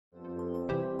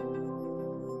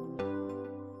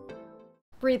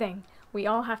Breathing. We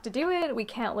all have to do it. We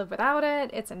can't live without it.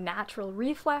 It's a natural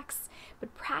reflex.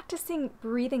 But practicing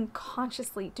breathing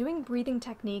consciously, doing breathing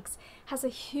techniques, has a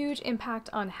huge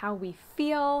impact on how we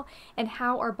feel and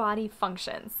how our body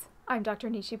functions. I'm Dr.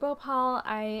 Nishi Bhopal.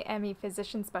 I am a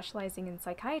physician specializing in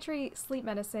psychiatry, sleep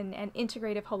medicine, and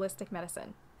integrative holistic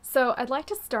medicine. So I'd like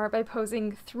to start by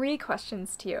posing 3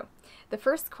 questions to you. The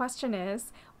first question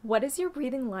is, what is your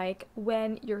breathing like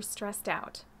when you're stressed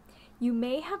out? You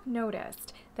may have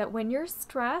noticed that when you're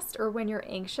stressed or when you're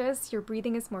anxious, your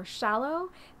breathing is more shallow,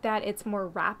 that it's more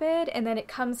rapid, and then it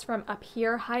comes from up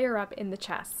here, higher up in the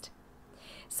chest.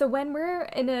 So when we're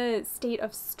in a state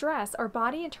of stress, our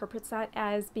body interprets that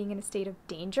as being in a state of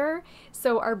danger,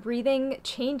 so our breathing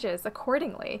changes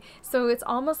accordingly. So it's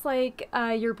almost like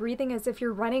you're breathing as if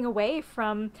you're running away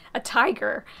from a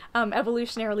tiger.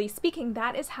 Evolutionarily speaking,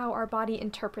 that is how our body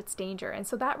interprets danger, and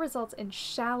so that results in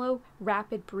shallow,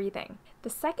 rapid breathing. The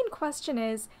second question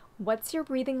is, what's your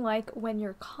breathing like when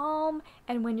you're calm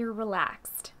and when you're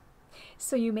relaxed?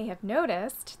 So you may have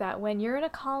noticed that when you're in a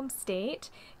calm state,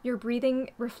 your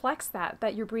breathing reflects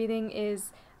that your breathing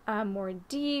is more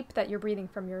deep, that you're breathing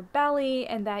from your belly,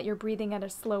 and that you're breathing at a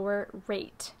slower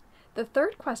rate. The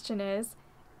third question is,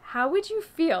 how would you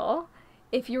feel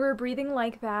if you were breathing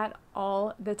like that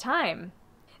all the time?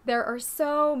 There are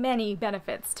so many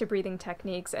benefits to breathing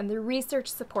techniques, and the research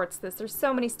supports this. There's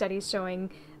so many studies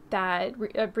showing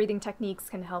that breathing techniques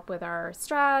can help with our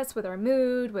stress, with our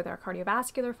mood, with our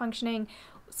cardiovascular functioning.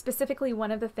 Specifically, one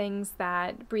of the things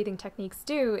that breathing techniques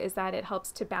do is that it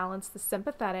helps to balance the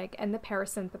sympathetic and the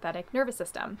parasympathetic nervous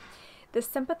system. The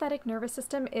sympathetic nervous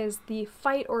system is the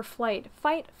fight,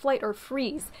 flight, or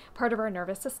freeze part of our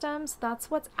nervous system. So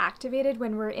that's what's activated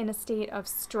when we're in a state of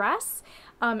stress,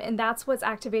 and that's what's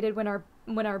activated when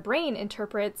our brain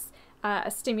interprets a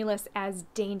stimulus as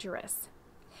dangerous.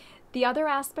 The other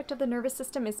aspect of the nervous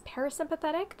system is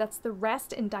parasympathetic. That's the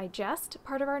rest and digest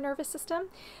part of our nervous system.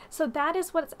 So that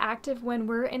is what's active when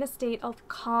we're in a state of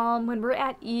calm, when we're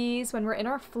at ease, when we're in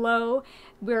our flow,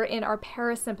 we're in our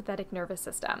parasympathetic nervous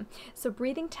system. So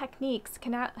breathing techniques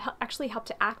can actually help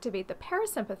to activate the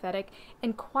parasympathetic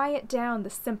and quiet down the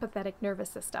sympathetic nervous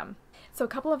system. So a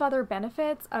couple of other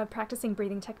benefits of practicing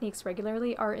breathing techniques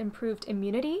regularly are improved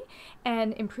immunity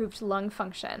and improved lung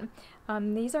function.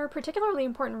 These are particularly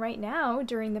important right now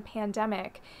during the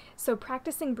pandemic. So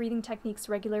practicing breathing techniques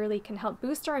regularly can help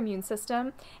boost our immune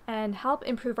system and help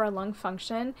improve our lung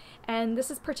function. And this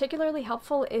is particularly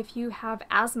helpful if you have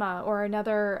asthma or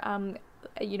another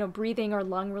breathing or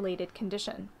lung related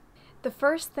condition. The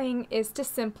first thing is to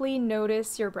simply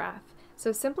notice your breath.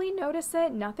 So simply notice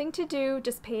it, nothing to do,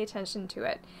 just pay attention to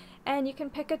it. And you can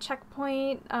pick a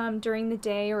checkpoint during the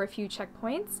day or a few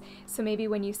checkpoints. So maybe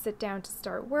when you sit down to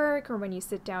start work, or when you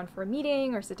sit down for a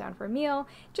meeting or sit down for a meal,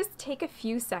 just take a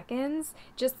few seconds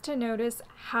just to notice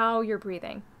how you're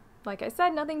breathing. Like I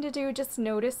said, nothing to do, just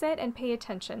notice it and pay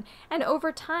attention. And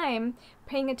over time,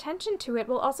 paying attention to it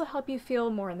will also help you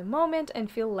feel more in the moment and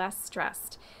feel less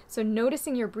stressed. So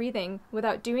noticing your breathing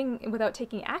without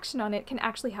taking action on it can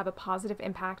actually have a positive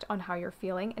impact on how you're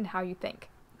feeling and how you think.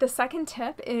 The second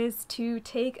tip is to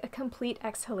take a complete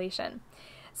exhalation.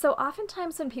 So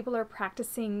oftentimes when people are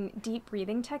practicing deep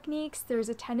breathing techniques, there's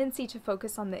a tendency to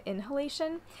focus on the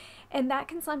inhalation, and that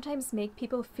can sometimes make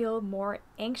people feel more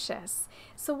anxious.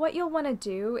 So what you'll want to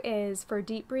do is, for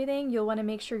deep breathing, you'll want to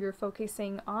make sure you're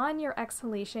focusing on your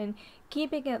exhalation,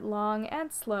 keeping it long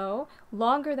and slow,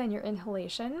 longer than your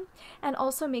inhalation, and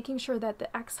also making sure that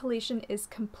the exhalation is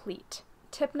complete.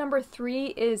 Tip number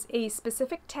 3 is a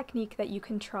specific technique that you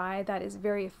can try that is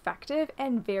very effective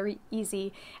and very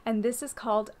easy, and this is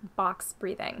called box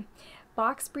breathing.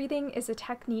 Box breathing is a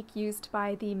technique used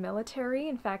by the military.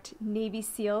 In fact, Navy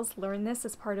SEALs learn this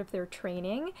as part of their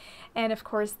training, and of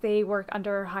course they work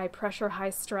under high pressure, high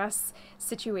stress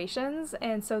situations,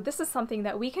 and so this is something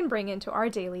that we can bring into our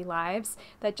daily lives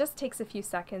that just takes a few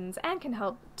seconds and can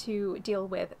help to deal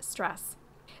with stress.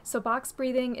 So box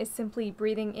breathing is simply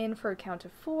breathing in for a count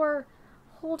of 4,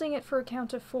 holding it for a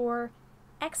count of 4,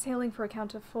 exhaling for a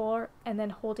count of 4, and then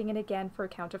holding it again for a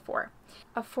count of 4.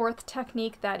 A fourth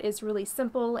technique that is really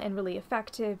simple and really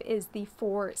effective is the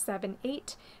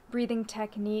 4-7-8 breathing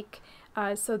technique.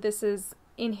 So this is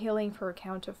inhaling for a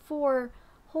count of 4,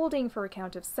 holding for a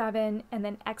count of 7, and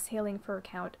then exhaling for a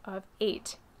count of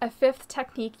 8. A fifth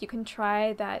technique you can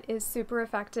try that is super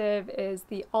effective is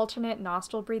the alternate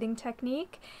nostril breathing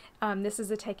technique. This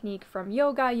is a technique from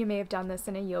yoga. You may have done this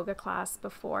in a yoga class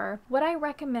before. What I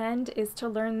recommend is to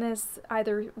learn this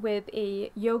either with a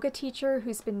yoga teacher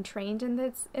who's been trained in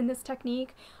this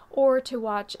technique, or to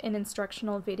watch an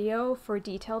instructional video for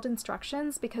detailed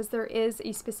instructions, because there is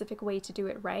a specific way to do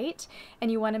it right, and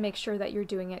you want to make sure that you're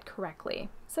doing it correctly.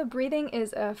 So breathing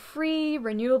is a free,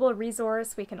 renewable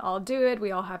resource. We can all do it.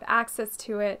 We all have access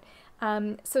to it.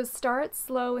 So start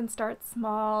slow and start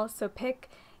small. So pick,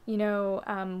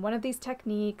 one of these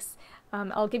techniques.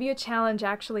 I'll give you a challenge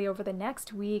actually over the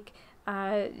next week.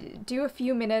 Do a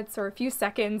few minutes or a few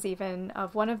seconds even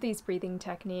of one of these breathing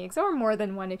techniques, or more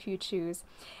than one if you choose,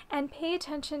 and pay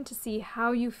attention to see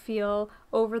how you feel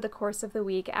over the course of the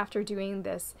week after doing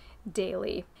this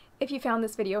daily. If you found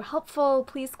this video helpful,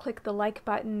 please click the like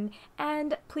button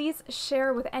and please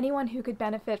share with anyone who could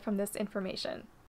benefit from this information.